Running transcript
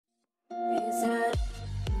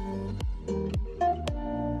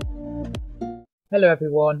Hello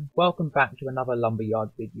everyone, welcome back to another Lumberyard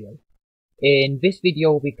video. In this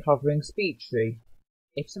video we'll be covering SpeedTree.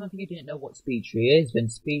 If some of you didn't know what SpeedTree is, then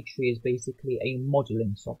SpeedTree is basically a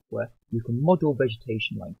modelling software. You can model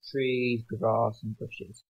vegetation like trees, grass and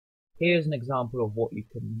bushes. Here's an example of what you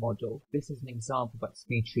can model. This is an example that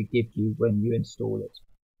SpeedTree gives you when you install it.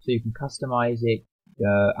 So you can customize it,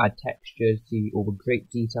 add textures, see all the great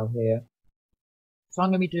detail here. So I'm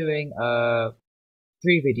going to be doing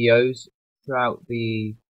 3 videos throughout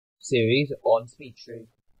the series on SpeedTree.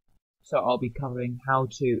 So I'll be covering how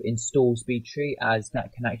to install SpeedTree, as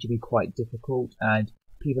that can actually be quite difficult and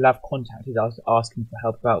people have contacted us asking for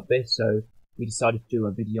help about this, so we decided to do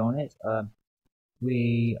a video on it.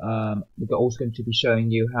 We're also going to be showing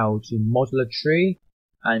you how to model a tree,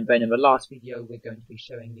 and then in the last video we're going to be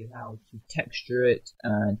showing you how to texture it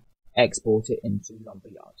and export it into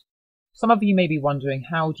Lumberyard. Some of you may be wondering,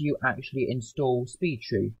 how do you actually install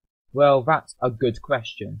SpeedTree? Well, that's a good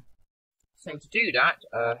question. So to do that,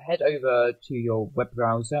 head over to your web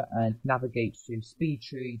browser and navigate to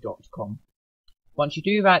speedtree.com. Once you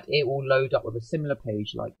do that, it will load up with a similar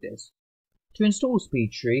page like this. To install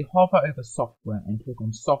SpeedTree, hover over Software and click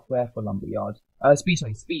on Software for Lumberyard.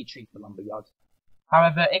 SpeedTree for Lumberyard.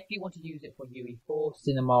 However, if you want to use it for UE4,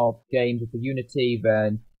 Cinema, games, or for Unity,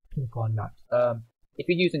 then click on that. If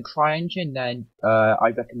you're using CryEngine, then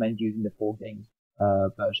I recommend using the 4 games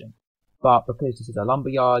version. But because this is a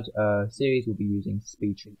Lumberyard series, we'll be using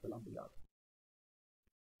SpeedTree for Lumberyard.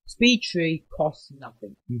 SpeedTree costs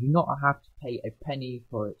nothing. You do not have to pay a penny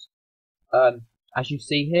for it. As you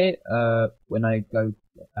see here, when I go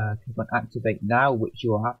click on Activate Now, which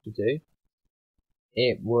you will have to do,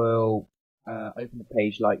 it will open the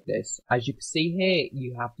page like this. As you can see here,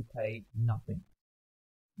 you have to pay nothing.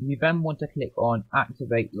 You then want to click on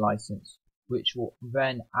Activate License, which will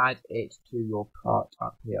then add it to your cart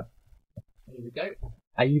up here. Here we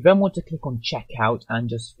go. You then want to click on Checkout and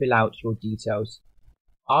just fill out your details.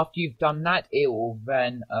 After you've done that, it will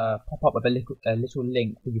then pop up with a little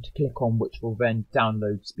link for you to click on, which will then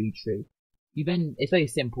download SpeedTree. It's very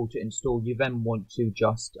simple to install. You then want to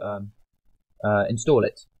just install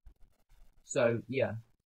it. So yeah,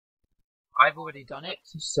 I've already done it,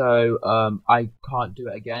 so I can't do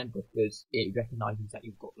it again because it recognizes that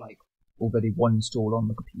you've got like already one installed on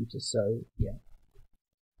the computer. So yeah.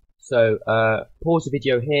 So pause the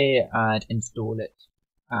video here and install it,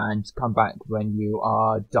 and come back when you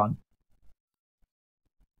are done.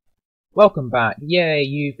 Welcome back. Yay,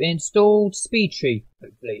 you've installed SpeedTree.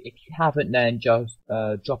 Hopefully, if you haven't, then just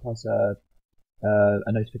drop us a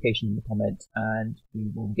notification in the comments, and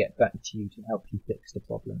we will get back to you to help you fix the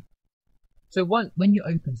problem. So when you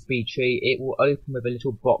open SpeedTree, it will open with a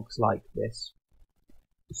little box like this.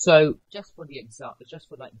 So just for the example, just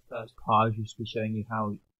for like the first part, I'll just be showing you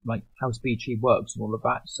how SpeedTree works and all of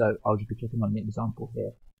that. So I'll just be clicking on the example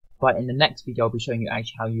here. But in the next video, I'll be showing you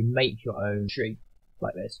actually how you make your own tree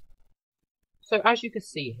like this. So as you can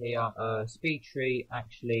see here, SpeedTree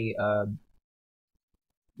actually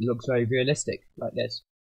looks very realistic like this.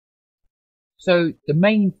 So the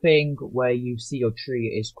main thing where you see your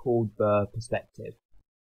tree is called the perspective.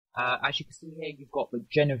 As you can see here, you've got the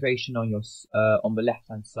generation on your on the left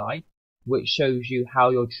hand side, which shows you how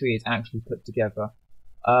your tree is actually put together.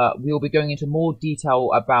 We will be going into more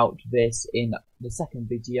detail about this in the second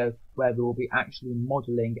video, where we will be actually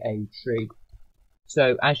modelling a tree.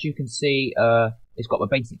 So as you can see, it's got the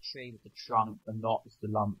basic tree with the trunk, the knots, the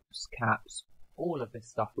lumps, caps, all of this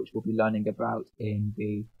stuff, which we'll be learning about in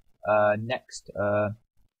the next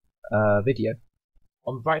video.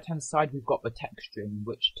 On the right hand side, we've got the texturing,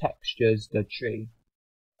 which textures the tree.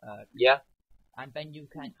 Yeah, and then you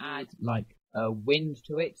can add like wind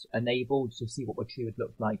to it, enabled to see what the tree would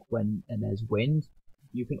look like when there's wind.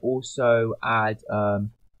 You can also add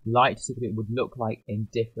light to see what it would look like in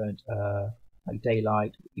different like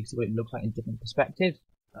daylight. You can see what it looks like in different perspectives,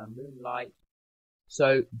 moonlight.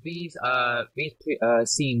 So these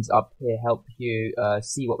scenes up here help you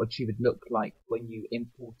see what the tree would look like when you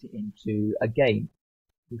import it into a game.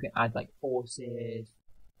 You can add like forces.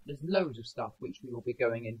 There's loads of stuff which we will be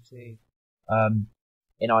going into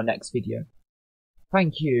in our next video.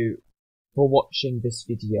 Thank you for watching this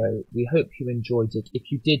video. We hope you enjoyed it.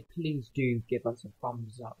 If you did, please do give us a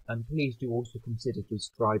thumbs up, and please do also consider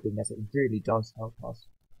subscribing, as it really does help us.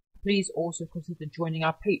 Please also consider joining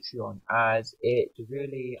our Patreon, as it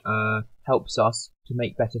really helps us to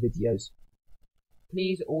make better videos.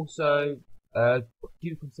 Please also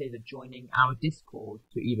do consider joining our Discord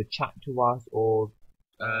to either chat to us or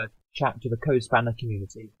chat to the Code Spanner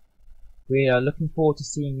community. We are looking forward to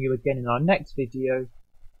seeing you again in our next video.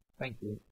 Thank you.